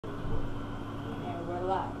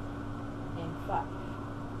live in 5.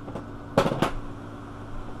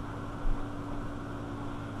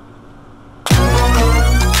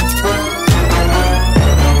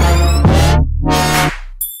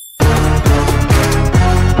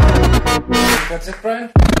 That's it,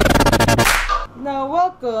 Brian? Now,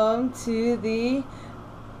 welcome to the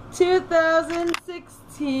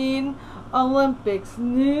 2016 Olympics,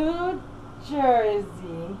 New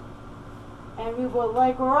Jersey. And we would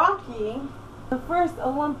like Rocky, the first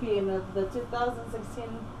Olympian of the 2016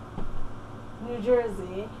 New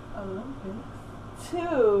Jersey Olympics,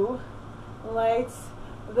 to light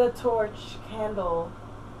the torch candle.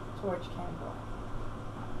 Rocky,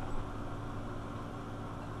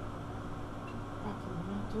 you're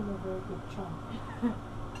not doing a very good job.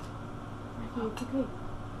 Rocky, it's okay.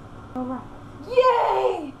 Alright.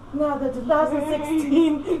 Yay! Now the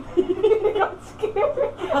 2016 I'm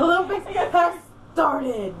scared. Olympics has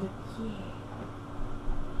started.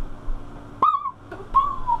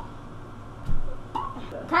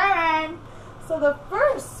 Time! So the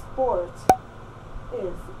first sport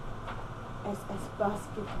is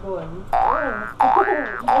basketball.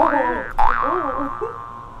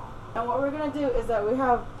 And what we're gonna do is that we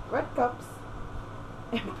have red cups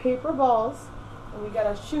and paper balls, and we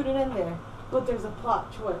gotta shoot it in there. But there's a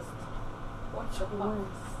plot twist. What's the plot?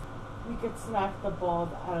 We could smack the balls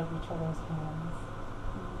out of each other's hands.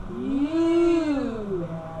 Ooh.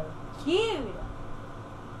 Cute.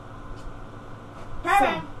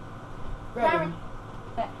 Time! Ready?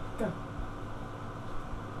 Go.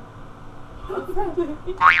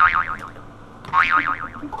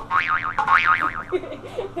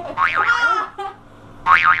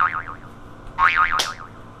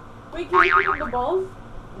 Wait, can you pick up the balls?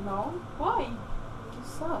 No? Why? You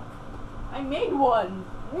suck. I made one.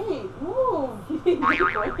 Wait, move.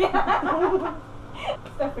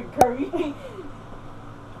 Stephen Curry.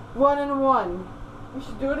 1 and 1. We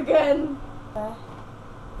should do it again.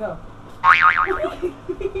 Go. That's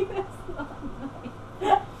not nice.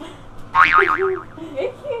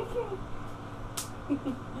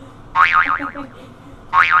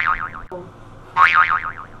 Go.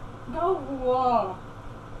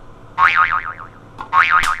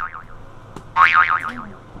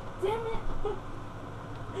 Damn it.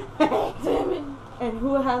 Damn it. And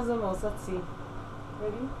who has the most? Let's see.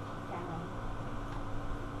 Ready?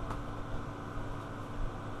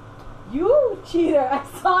 You cheater! I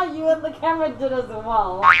saw you and the camera did as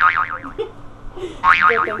well.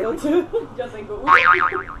 Go too. Just like go.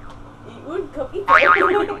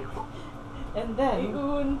 And then.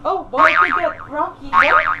 Iun. Oh, don't forget Rocky.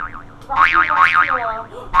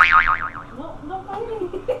 No, not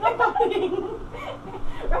biting. Not biting.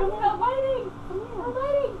 Rocky, not biting. Not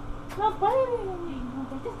biting. Not biting.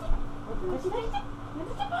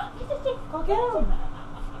 Go get him.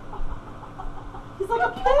 He's like a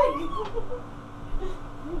pig.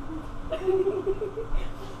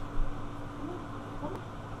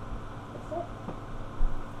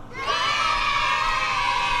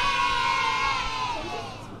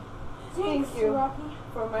 Thank you, Rocky,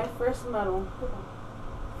 for my first medal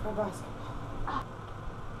for basketball.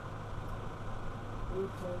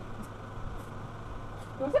 Okay.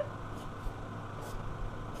 What was it?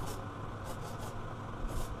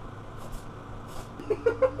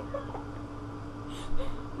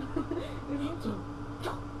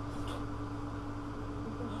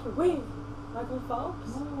 Wait, Michael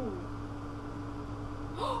Phelps?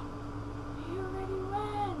 No. He already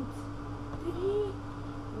went. Did he?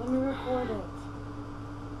 Let me record it.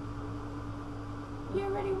 He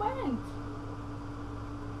already went.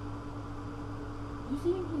 You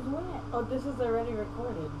see him? He's wet. Oh, this is already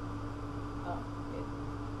recorded. Oh,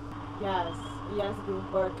 Yes, yes, do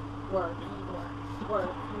work.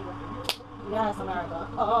 Yes, America.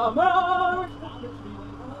 America.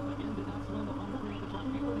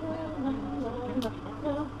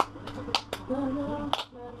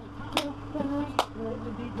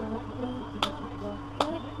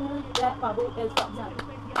 That my boot is up.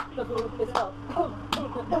 The boot is up.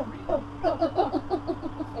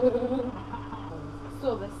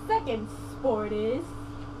 So the second sport is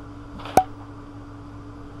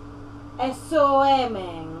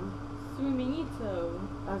swimming. swimmingito.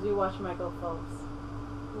 As we watch Michael Phelps.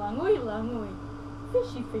 Langoy.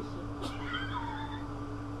 Fishy.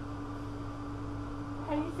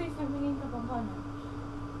 How do you say swimming in Kapampangan?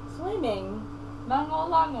 Swimming.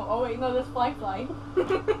 Lango. Oh wait, no, that's fly.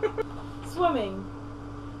 Swimming.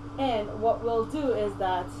 And what we'll do is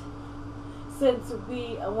that since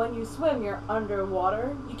when you swim, you're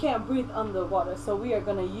underwater, you can't breathe underwater, so we are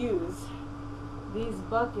going to use these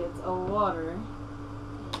buckets of water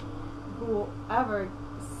whoever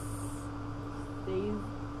stays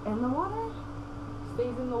in the water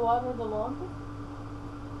Stays in the water the longest?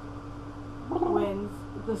 wins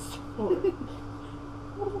the sport.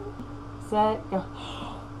 Set, go.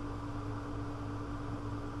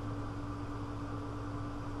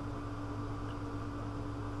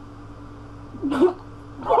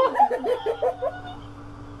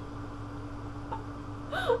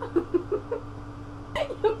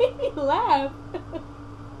 You made me laugh.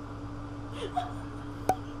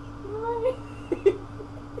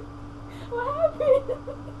 What happened?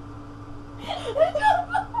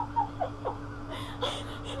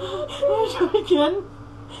 Try again.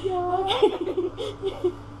 Yeah.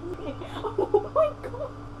 Oh my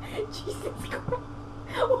god. Jesus Christ.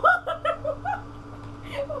 What?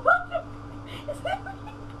 Is that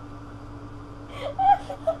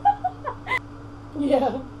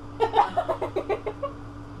Yeah.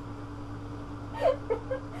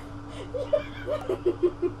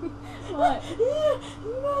 What?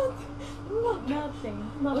 Not. Nothing.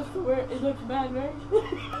 What's the word? It looks bad, right?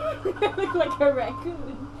 I look like a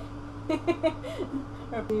raccoon.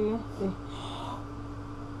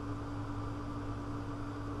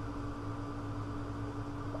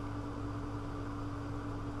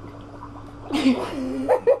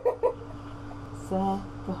 Set,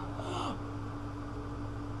 go.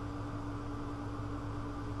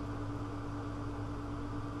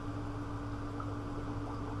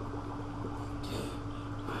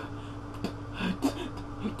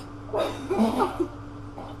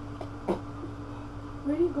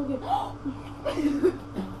 Where do you go get?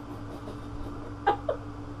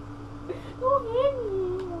 Don't hit me.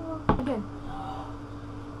 Again.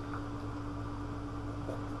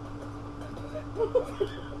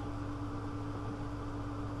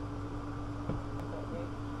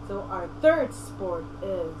 So our third sport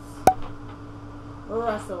is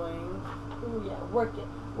wrestling. Ooh yeah, work it,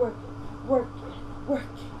 work it, work it, work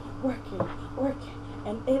it, work it, work it.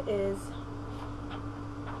 And it is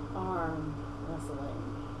arm wrestling.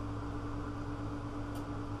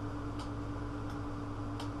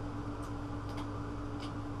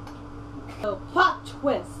 So plot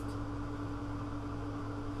twist.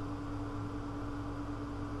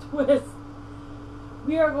 Twist.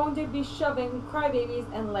 We are going to be shoving crybabies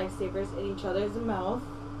and lifesavers in each other's mouth.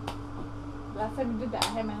 Last time you did that,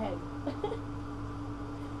 I hit my head.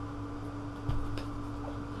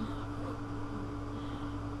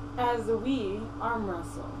 As we arm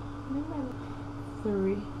wrestle.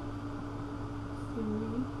 3,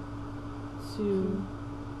 2,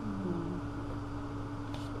 1.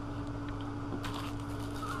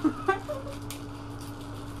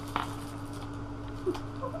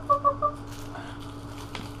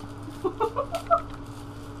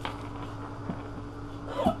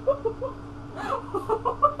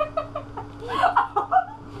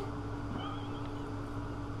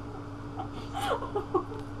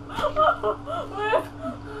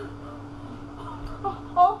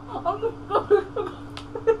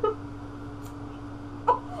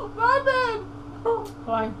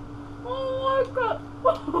 Fine. Oh my god.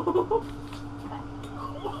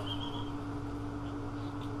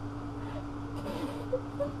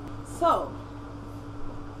 So,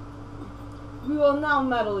 we will now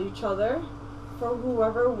medal each other for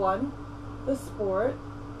whoever won the sport.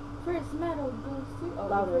 First medal goes to. Oh,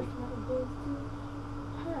 Louder. first medal goes to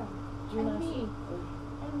her. Gina, And me. say-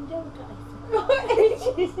 Angelica.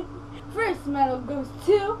 First medal goes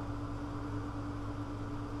to.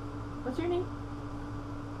 What's your name?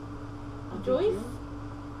 Until Joyce? June.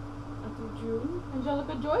 Until June.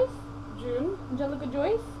 Angelica Joyce? June. Angelica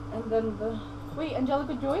Joyce? And then the... Wait,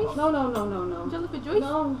 Angelica Joyce? No. Angelica Joyce?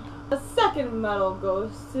 No. The second medal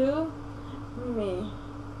goes to me.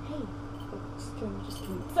 Hey. Just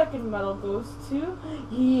kidding. Second medal goes to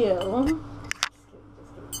you.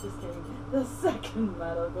 Just kidding. The second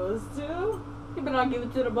medal goes to... You better not give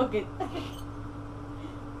it to the bucket.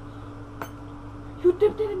 You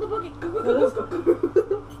dipped it in the bucket. Because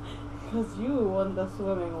you won the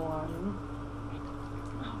swimming one.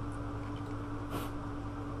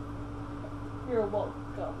 You're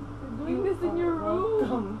welcome. You're doing this in your room.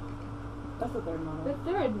 Welcome. That's the third The medal.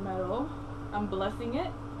 third medal. I'm blessing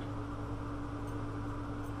it.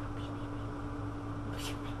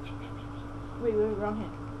 Wait, wrong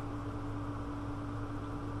hand.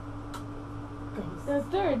 Goes. The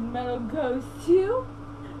third medal goes to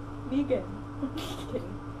Vegan. Just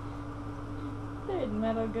kidding. Third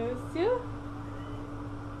medal goes to you.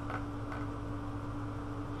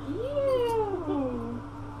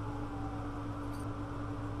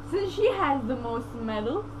 Since she has the most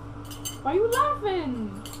medals, why are you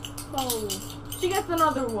laughing? Oh. She gets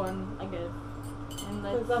another one, I guess. And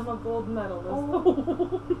Because that's I'm a gold medalist.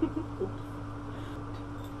 Oh.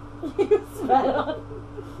 You spat on.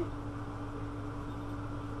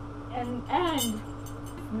 and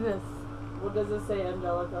this What does it say,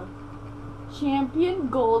 Angelica? champion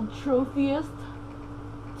gold trophyist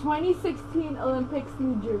 2016 Olympics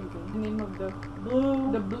New Jersey. The name of the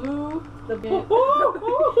Blue. blue. The Yeah.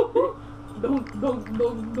 blue.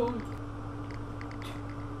 Don't.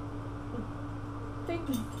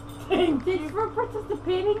 Thanks for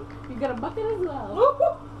participating. You got a bucket as well.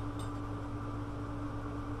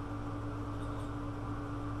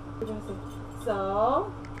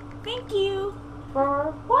 So, Thank you.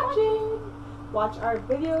 for watching. Watch our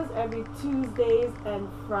videos every Tuesdays and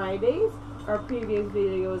Fridays. Our previous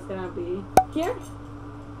video is gonna be here,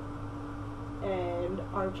 and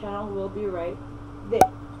our channel will be right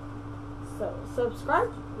there. So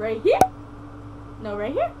subscribe. Right here? No,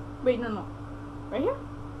 right here? Wait, no. Right here?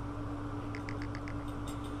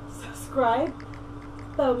 Subscribe,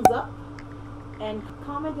 thumbs up, and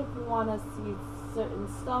comment if you want to see certain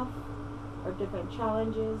stuff or different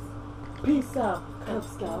challenges. Peace out, Cub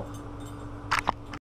Scout.